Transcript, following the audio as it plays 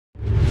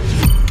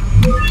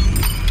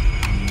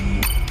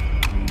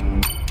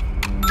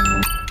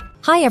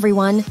Hi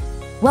everyone,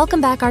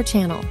 welcome back our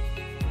channel.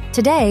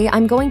 Today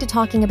I'm going to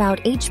talking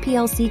about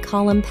HPLC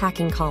column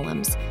packing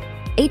columns.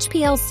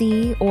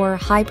 HPLC, or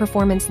high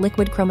performance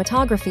liquid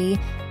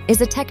chromatography,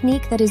 is a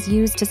technique that is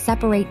used to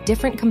separate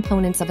different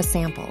components of a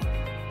sample.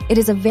 It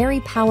is a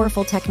very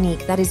powerful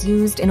technique that is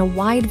used in a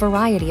wide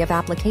variety of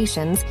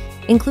applications,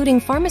 including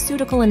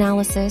pharmaceutical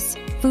analysis,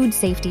 food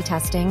safety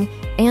testing,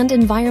 and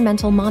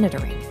environmental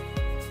monitoring.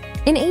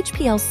 In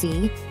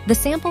HPLC, the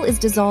sample is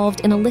dissolved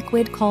in a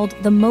liquid called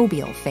the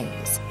mobile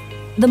phase.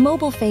 The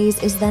mobile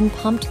phase is then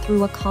pumped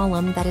through a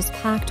column that is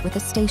packed with a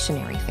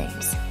stationary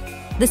phase.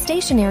 The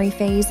stationary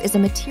phase is a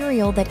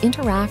material that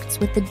interacts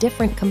with the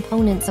different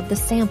components of the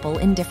sample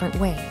in different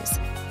ways.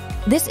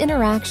 This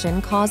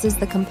interaction causes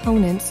the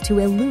components to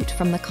elute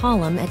from the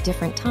column at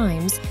different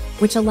times,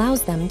 which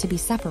allows them to be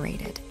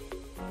separated.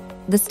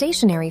 The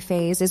stationary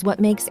phase is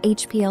what makes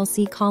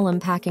HPLC column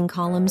packing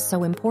columns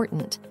so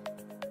important.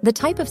 The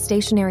type of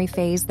stationary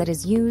phase that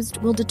is used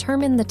will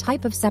determine the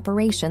type of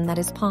separation that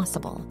is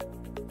possible.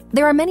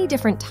 There are many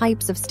different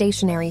types of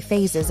stationary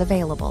phases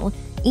available,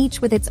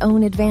 each with its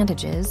own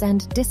advantages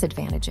and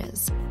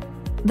disadvantages.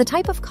 The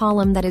type of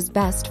column that is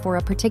best for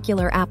a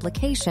particular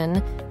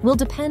application will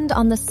depend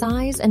on the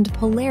size and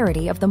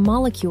polarity of the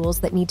molecules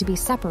that need to be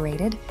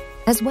separated,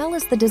 as well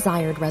as the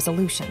desired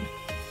resolution.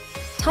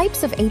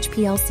 Types of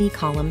HPLC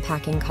column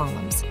packing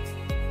columns.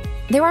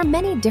 There are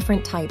many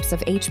different types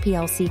of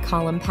HPLC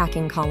column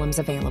packing columns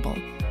available.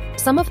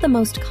 Some of the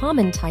most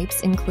common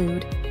types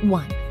include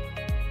 1.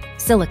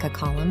 Silica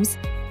columns.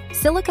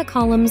 Silica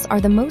columns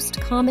are the most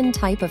common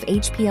type of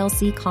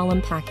HPLC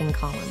column packing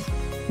column.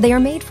 They are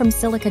made from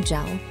silica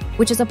gel,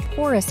 which is a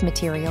porous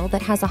material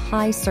that has a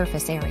high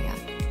surface area.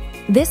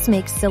 This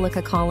makes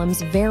silica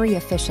columns very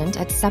efficient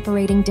at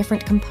separating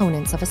different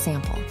components of a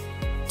sample.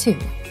 2.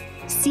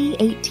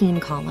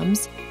 C18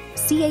 columns.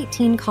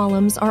 C18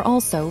 columns are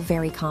also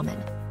very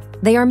common.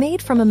 They are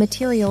made from a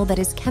material that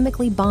is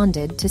chemically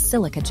bonded to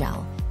silica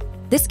gel.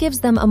 This gives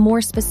them a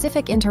more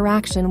specific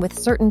interaction with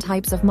certain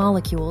types of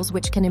molecules,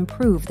 which can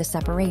improve the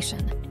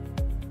separation.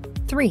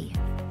 3.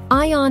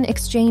 Ion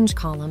exchange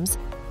columns.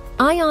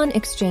 Ion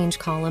exchange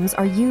columns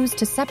are used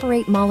to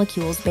separate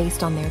molecules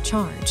based on their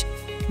charge.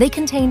 They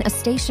contain a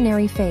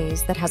stationary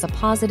phase that has a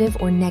positive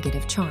or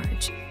negative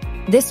charge.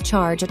 This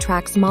charge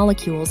attracts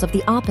molecules of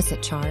the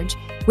opposite charge,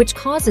 which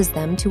causes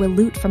them to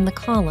elute from the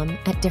column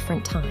at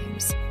different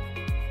times.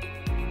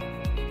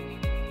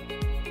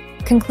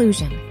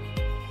 Conclusion.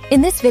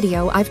 In this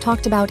video, I've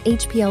talked about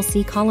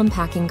HPLC column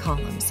packing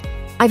columns.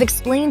 I've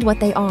explained what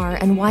they are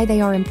and why they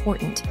are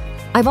important.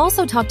 I've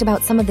also talked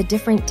about some of the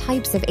different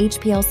types of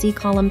HPLC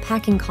column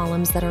packing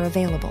columns that are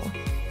available.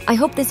 I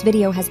hope this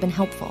video has been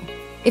helpful.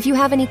 If you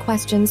have any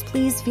questions,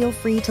 please feel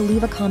free to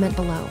leave a comment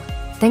below.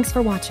 Thanks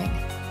for watching.